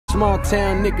Small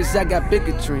town niggas, I got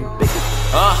bigotry.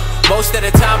 Most of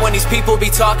the time when these people be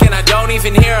talking, I don't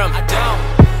even hear them.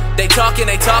 They talk and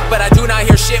they talk, but I do not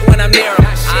hear shit when I'm near them.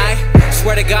 I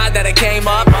swear to God that I came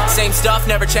up, same stuff,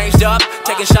 never changed up.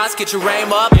 Taking shots, get your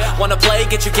aim up. Wanna play,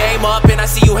 get your game up. And I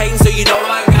see you hating, so you know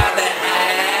I got that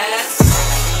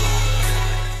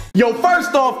ass. Yo,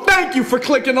 first off, thank you for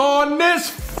clicking on this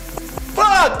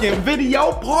fucking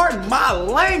video. Pardon my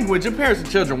language. And parents and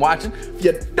children watching, if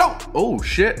you don't, oh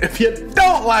shit, if you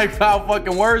don't like foul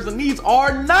fucking words, then these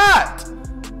are not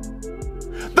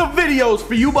the videos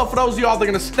for you. But for those of y'all that are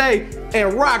gonna stay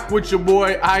and rock with your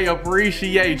boy, I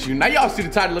appreciate you. Now y'all see the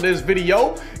title of this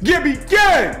video, Gibby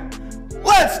Gang.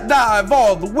 Let's dive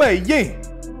all the way in.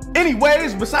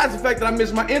 Anyways, besides the fact that I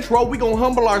missed my intro, we gonna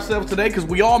humble ourselves today because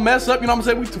we all mess up, you know what I'm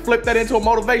saying? We flip that into a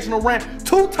motivational rant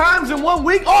 2 times in 1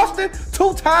 week, Austin.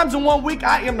 2 times in 1 week.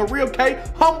 I am the real K,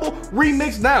 humble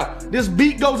remix. Now, this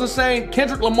beat goes insane.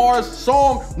 Kendrick Lamar's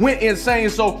song went insane,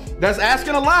 so that's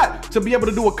asking a lot to be able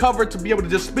to do a cover, to be able to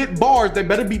just spit bars. They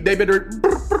better,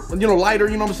 you know, lighter,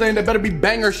 you know what I'm saying? They better be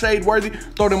banger shade worthy.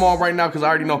 Throw them on right now because I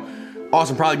already know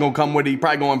Austin probably gonna come with it. He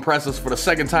probably gonna impress us for the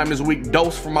 2nd time this week.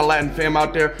 Dose for my Latin fam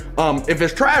out there. If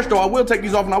it's trash though, I will take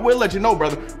these off and I will let you know,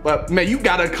 brother. But man, you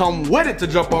gotta come with it to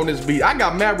jump on this beat. I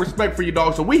got mad respect for you,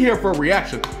 dog. So we here for a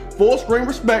reaction. Full screen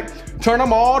respect. Turn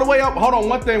them all the way up. Hold on,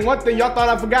 one thing y'all thought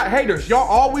I forgot. Haters, y'all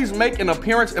always make an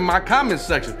appearance in my comments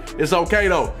section. It's okay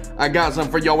though. I got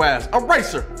something for your ass.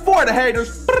 Eraser for the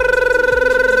haters.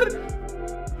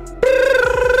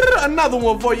 Another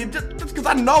one for you. Just because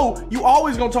I know you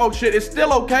always gonna talk shit. It's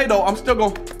still okay though. I'm still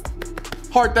gonna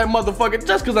heart that motherfucker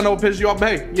just because I know it pisses you off. But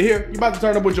hey, you here? You about to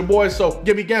turn up with your boys, so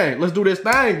give me gang. Let's do this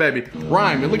thing, baby.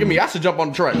 Rhyme. And look at me. I should jump on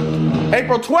the track.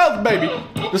 April 12th, baby.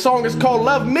 The song is called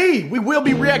Love Me. We will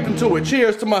be reacting to it.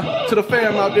 Cheers to the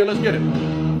fam out there. Let's get it.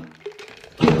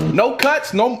 No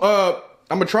cuts. No.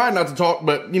 I'm gonna try not to talk,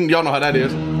 but y'all know how that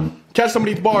is. Catch some of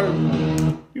these bars.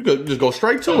 You could just go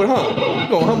straight to it, huh? You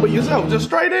gonna humble yourself. Just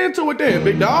straight into it then,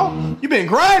 big dog. You been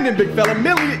grinding, big fella.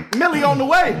 Millie on the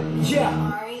way.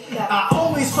 Yeah. I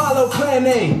always follow plan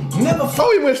A. Never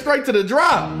he went straight to the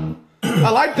drop.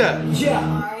 I like that.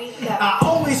 Yeah. I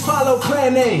always follow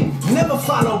plan A. Never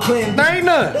follow plan B. There ain't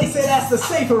none. They say that's the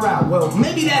safer route. Well,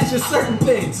 maybe that's just certain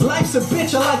things. Life's a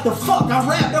bitch. I like the fuck. I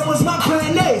rap. That was my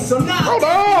plan A. So now hold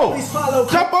I always follow on.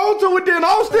 Jump on to it then,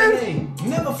 Austin. Plan A.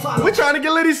 Never follow. We're trying to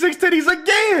get Liddy 6 titties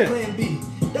again. Plan B.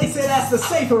 They say that's the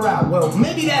safer route. Well,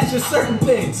 maybe that's just certain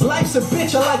things. Life's a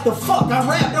bitch. I like the fuck. I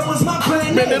rap. That was my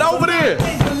plan A. Bend it over there.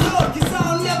 Thank the Lord, cause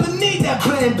I don't never need that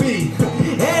plan B.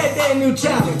 Every day a new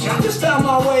challenge. I just found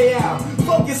my way out.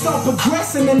 Focus on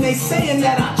progressing and they saying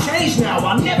that I changed now.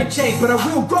 I'll never change, but I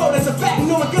will grow. That's a fact.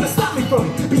 No one gonna stop me from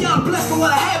it. Beyond blessed for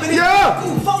what I have and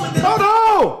move forward. Hold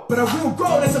on. But I will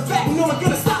grow. That's a fact. No one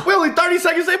gonna stop me. We only 30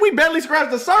 seconds in. We barely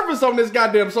scratched the surface on this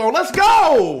goddamn song. Let's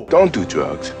go. Don't do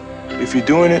drugs. If you're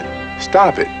doing it,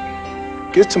 stop it.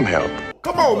 Get some help.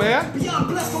 Come on, man. Beyond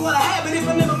blessed for what I have, and if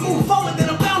I never move forward, then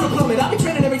I'm bound to plummet. I'll be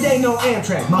training every day, no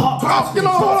Amtrak. My heart burns. You know,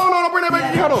 hold on, bring that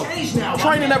back. Hold on.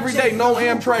 Training every day, no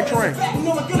Amtrak train.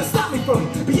 No one gonna stop me from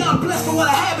it. Beyond blessed for what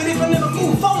I have, and if I never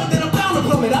move forward, then I'm bound to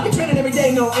plummet. I'll be training every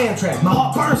day, no Amtrak. My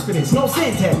heart burns for this, no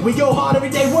syntax. We go hard every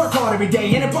day, work hard every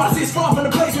day, and it brought us this far from the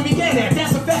place we began at.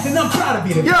 That's a fact, and I'm proud of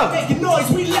it. Yeah. Making noise,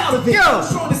 we loud of it. Yeah.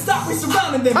 Strong to stop, we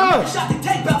surrounding them. Shot the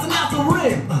tape bouncing out the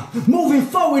rim. Moving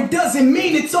forward doesn't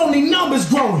mean it's only numbers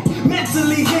growing.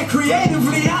 Mentally and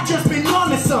creatively, I just been on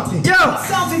to something. Yeah.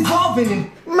 Sounds evolving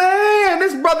and man,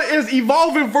 this brother is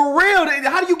evolving for real.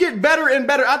 How do you get better and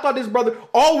better? I thought this brother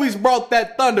always brought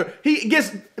that thunder. He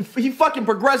fucking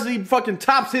progresses. He fucking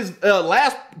tops his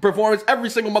last performance every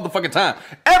single motherfucking time.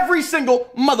 Every single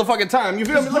motherfucking time. You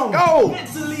feel me? Let's go.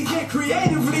 Mentally and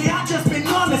creatively, I just been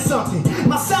on to something.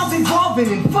 My sound's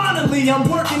evolving and finally I'm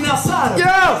working outside of it.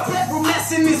 Yeah. Bedroom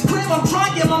mess in this crib, I'm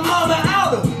trying to get my mama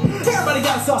out of it. Everybody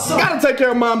got something. Gotta take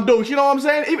care of mom douche, you know what I'm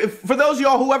saying? Even for those of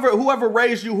y'all, whoever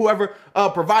raised you, whoever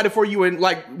provided for you and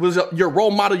like was your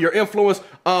role model, your influence,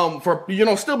 for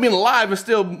still being alive and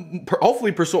still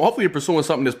hopefully you're pursuing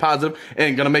something that's positive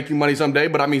and gonna make you money someday.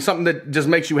 But I mean something that just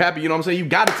makes you happy, you know what I'm saying? You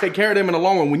gotta take care of them in the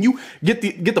long run. When you get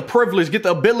the privilege, get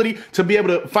the ability to be able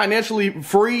to financially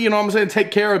free, you know what I'm saying, take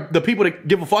care of the people that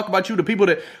give a fuck about you, the people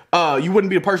that you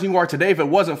wouldn't be the person you are today if it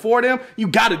wasn't for them. You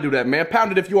gotta do that, man.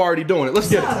 Pound it if you're already doing it. Let's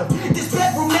get it. This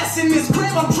bedroom mess in this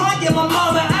crib, I'm trying to get my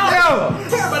mama out.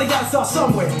 Everybody got to start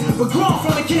somewhere, but growing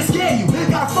from it can't scare you.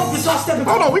 Gotta focus on stepping.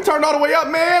 Hold on, we turned all the way up,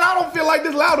 man. I don't feel like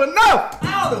this loud enough.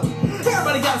 Out of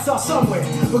Everybody gotta start somewhere,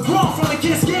 but growing from it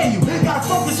can't scare you. Gotta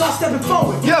focus on stepping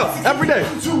forward. Yeah, every day.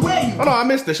 Hold on, I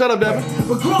missed it. Shut up, Devin.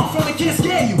 But growing from it can't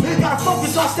scare you. Gotta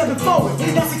focus on stepping forward.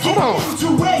 That's the key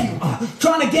to where you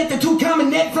trying to get the two common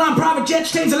net, flying private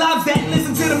jets, change the lives that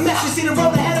listen to the message. See the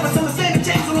road ahead of us, understand the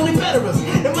change will only better us.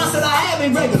 The months that I have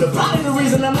ain't regular, probably the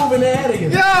reason I'm moving ahead of you.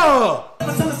 Yeah!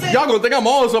 Y'all gonna think I'm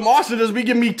on some Austin just be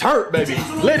giving me turnt, baby.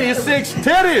 Lady 6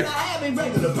 titties.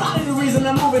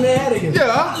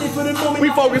 Yeah. We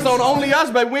focus on only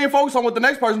us, baby. We ain't focus on what the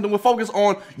next person do. We focus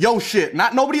on your shit.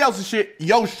 Not nobody else's shit,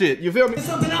 your shit. You feel me? It's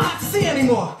something I don't have to see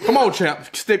anymore. Come on,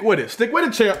 champ. Stick with it. Stick with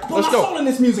it, champ. Let's go. My soul in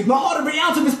this music. My heart every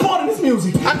ounce of is part of this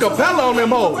music. Acapella on them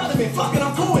hoes. Fuck it,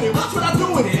 I'm cool with it. Watch what I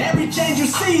do with it. Every change you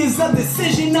see is a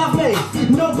decision I've made.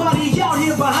 Nobody out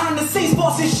here behind the scenes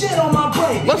bossing shit on my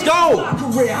brain. Let's go.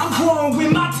 Career. I'm growing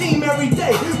with my team every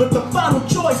day, but the final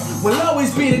choice will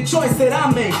always be the choice that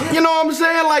I make. You know what I'm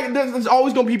saying? Like, there's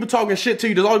always gonna be people talking shit to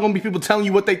you. There's always gonna be people telling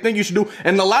you what they think you should do,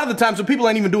 and a lot of the times, the people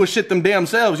ain't even doing shit them damn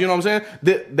selves. You know what I'm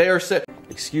saying? They are set.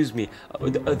 Excuse me.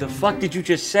 The fuck did you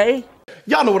just say?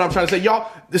 Y'all know what I'm trying to say.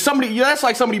 Y'all, that's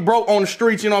like somebody broke on the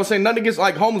streets, you know what I'm saying? Nothing against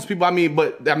like homeless people,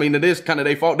 but it is kind of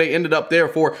their fault. They ended up there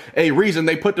for a reason.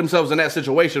 They put themselves in that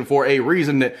situation for a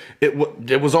reason that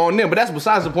it was on them. But that's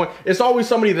besides the point. It's always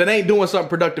somebody that ain't doing something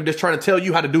productive just trying to tell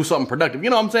you how to do something productive. You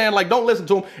know what I'm saying? Like, don't listen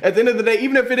to them. At the end of the day,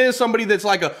 even if it is somebody that's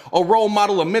like a role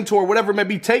model, a mentor, whatever it may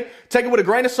be, take it with a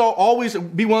grain of salt. Always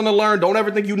be willing to learn. Don't ever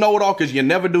think you know it all, because you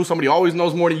never do. Somebody always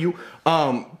knows more than you.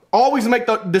 Always make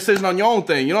the decision on your own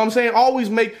thing. You know what I'm saying? Always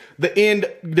make the end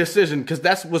decision, because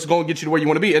that's what's going to get you to where you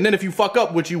want to be. And then if you fuck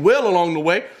up, which you will along the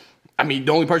way, the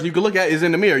only person you can look at is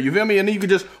in the mirror. You feel me? And then you can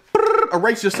just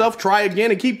erase yourself, try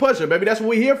again, and keep pushing, baby. That's what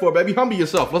we're here for, baby. Humble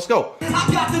yourself. Let's go. I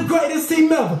got the greatest team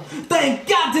ever. Thank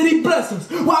God that he bless us.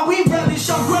 While we relish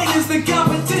our greatness, the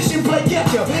competition play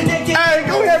catch up. Hey,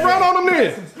 go ahead, run on them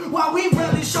then. While we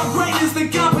relish our greatness, the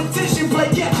competition play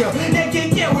catch up. They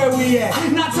can't get where we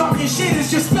at. Not talking shit, it's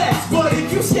just facts. But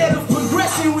if you scared of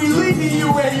progressing, we leaving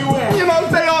you where you at. You know,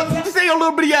 stay your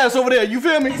little bitty ass over there. You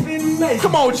feel me?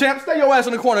 Come on, champ. Stay your ass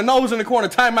in the corner. Nose in the corner.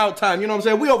 Timeout time. You know what I'm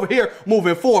saying? We over here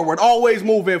moving forward. Always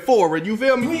moving forward. You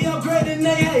feel me? We upgrading,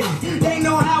 they hate it. They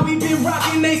know how we been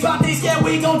rocking. They spot, they scared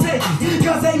we gon' take it.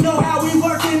 Cause they know how we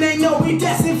working. They know we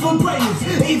destined for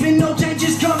greatness. Even though change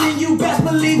is coming, you best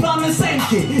believe I'm the same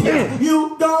kid. Yeah.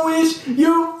 You don't wish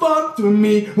you fucked with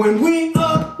me when we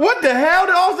up. What the hell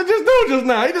did Austin just do just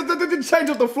now? He just didn't change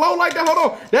up the flow like that.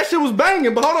 Hold on. That shit was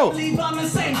banging, but hold on. Believe I'm the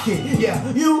same kid.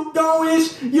 Yeah. You don't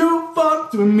wish you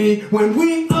fucked with me when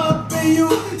we up and you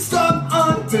stuck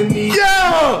underneath.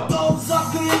 Yeah. Those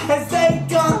are clear as they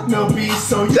gonna be.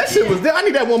 So that shit was there. I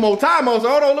need that one more time, also.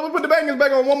 Hold on. Let me put the bangers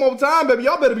back on one more time, baby.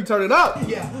 Y'all better be turning up.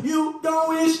 Yeah. You don't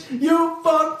wish you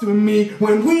fucked with me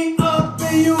when we up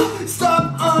and you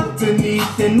stuck underneath.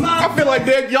 I feel like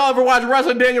that. Y'all ever watch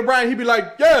wrestling? Daniel Bryan, he be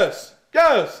like, yes,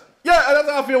 yes, yeah. That's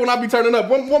how I feel when I be turning up.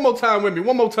 One more time with me.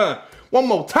 One more time. One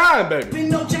more time, baby.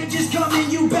 No changes coming,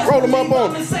 you best roll them up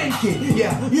on the same kid.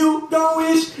 Yeah, you don't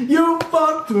wish you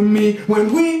fucked with me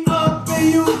when we up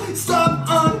and you stuck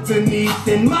underneath.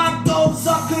 And my goals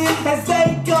are clear as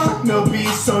they gonna be,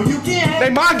 so you can't. They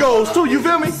my goals too. You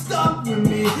feel me? Stuck with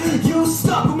me. You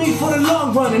stuck with me for the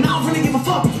long run, and I don't really give a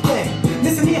fuck what you think.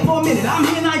 Listen here for a minute. I'm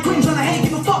here and I agree, trying to hate,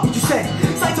 give a fuck what you say.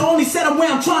 It's like to only set up where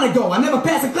I'm trying to go. I never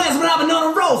pass a class, but I've been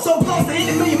on a roll. So close to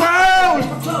hitting me. Wow.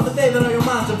 The day that all your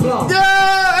minds are blown.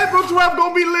 Yeah, April 12th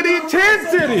gonna be Liddy 10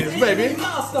 cities, baby.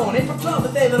 Milestone. April 12th, the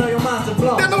day that all your minds are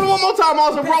blown. Then do it one more time,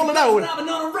 also roll it out with it. I've been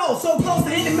on a roll. So close to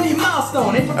hitting me.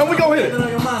 Milestone. April 12th, and we go hit it. All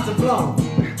your minds are blown.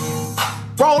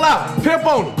 Roll out, pimp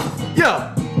on it.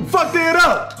 Yeah, fucked it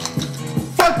up.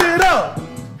 Fucked it up.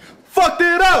 Fucked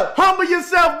it up. Humble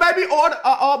yourself, baby.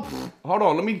 Hold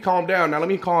on. Let me calm down now. Let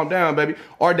me calm down, baby.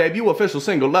 Our debut official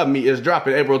single, Love Me, is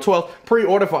dropping April 12th.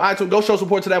 Pre-order for iTunes. Go show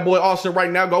support to that boy Austin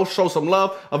right now. Go show some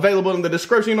love. Available in the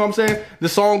description. You know what I'm saying? The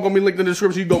song gonna be linked in the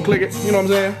description. You go click it. You know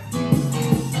what I'm saying?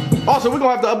 Also, we're going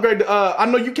to have to upgrade. I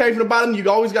know you came from the bottom. You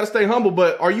always got to stay humble,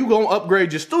 but are you going to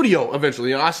upgrade your studio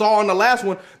eventually? You know, I saw on the last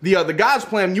one, the God's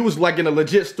Plan, you was like in a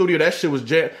legit studio. That shit was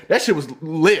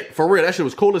lit, for real. That shit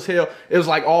was cool as hell. It was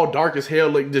like all dark as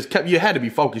hell. Like, you had to be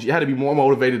focused. You had to be more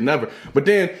motivated than ever. But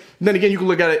then again, you can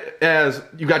look at it as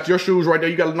you got your shoes right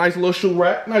there. You got a nice little shoe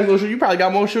rack. Nice little shoe. You probably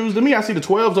got more shoes than me. I see the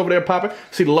 12s over there popping.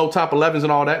 See the low top 11s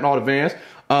and all that and all the Vans.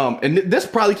 And this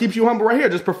probably keeps you humble right here,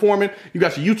 just performing. You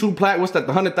got your YouTube plaque. What's that?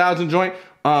 The 100,000 joint.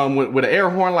 with an air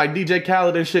horn like DJ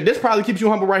Khaled and shit. This probably keeps you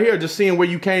humble right here, just seeing where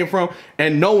you came from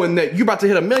and knowing that you're about to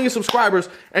hit 1 million subscribers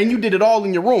and you did it all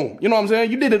in your room. You know what I'm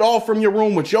saying? You did it all from your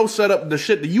room with your setup, the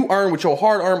shit that you earned with your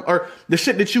hard-earned, or the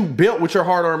shit that you built with your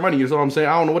hard-earned money. You know what I'm saying?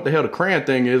 I don't know what the hell the crayon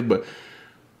thing is, but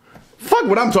fuck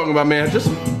what I'm talking about, man. Just,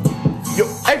 yo,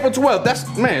 April 12th,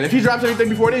 that's, man, if he drops anything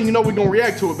before then, you know we're gonna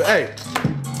react to it, but hey.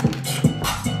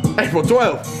 April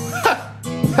 12th.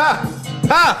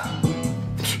 Ha!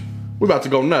 We about to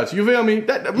go nuts. You feel me?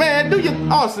 Man, do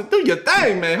your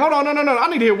thing, man. Hold on, no. I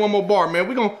need to hear one more bar, man.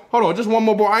 We gonna hold on, just one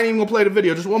more bar. I ain't even gonna play the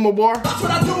video. Just one more bar. That's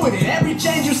what I do with it. Every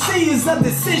change you see is a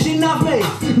decision I've made.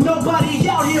 Nobody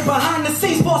out here behind the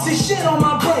scenes forcing shit on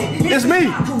my brain. It's me.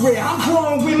 My career. I'm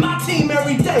growing with my team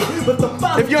every day.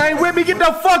 But if you ain't with me, get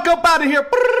the fuck up out of here.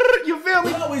 You feel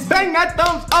me? Bang that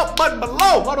thumbs up button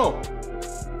below. Hold on.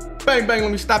 Bang, bang,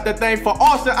 let me stop that thing. For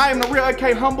Austin, I am the real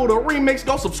AK, humble the remix.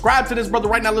 Go subscribe to this brother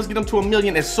right now. Let's get him to 1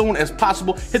 million as soon as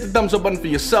possible. Hit the thumbs up button for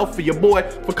yourself, for your boy,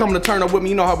 for coming to turn up with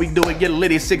me. You know how we do it. Get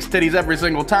litty 6 titties every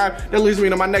single time. That leads me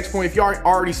to my next point. If you aren't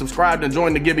already subscribed and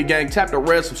joined the Gibby gang, tap the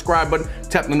red subscribe button,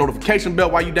 tap the notification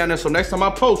bell while you down there. So next time I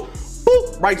post,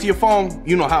 boop, right to your phone.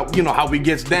 You know how we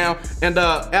gets down. And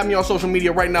add me on social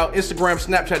media right now. Instagram,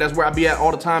 Snapchat, that's where I be at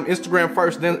all the time. Instagram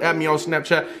first, then add me on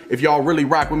Snapchat. If y'all really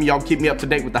rock with me, y'all keep me up to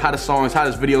date with the hottest songs,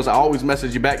 hottest videos. I always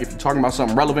message you back if you're talking about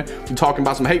something relevant, if you're talking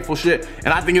about some hateful shit. And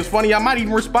I think it's funny, I might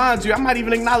even respond to you. I might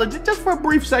even acknowledge it just for a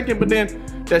brief second, but then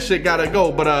that shit gotta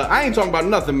go. But I ain't talking about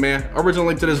nothing, man. Original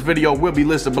link to this video will be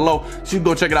listed below, so you can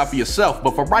go check it out for yourself.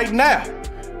 But for right now,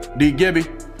 D Gibby,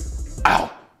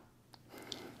 out.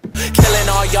 Killing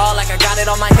all y'all like I got it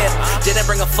on my hip. Didn't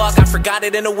bring a fuck, I forgot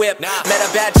it in a whip. Met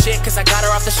a bad chick cause I got her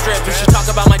off the strip. And she talk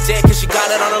about my dick cause she got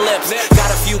it on her lips.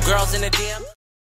 Got a few girls in the DM.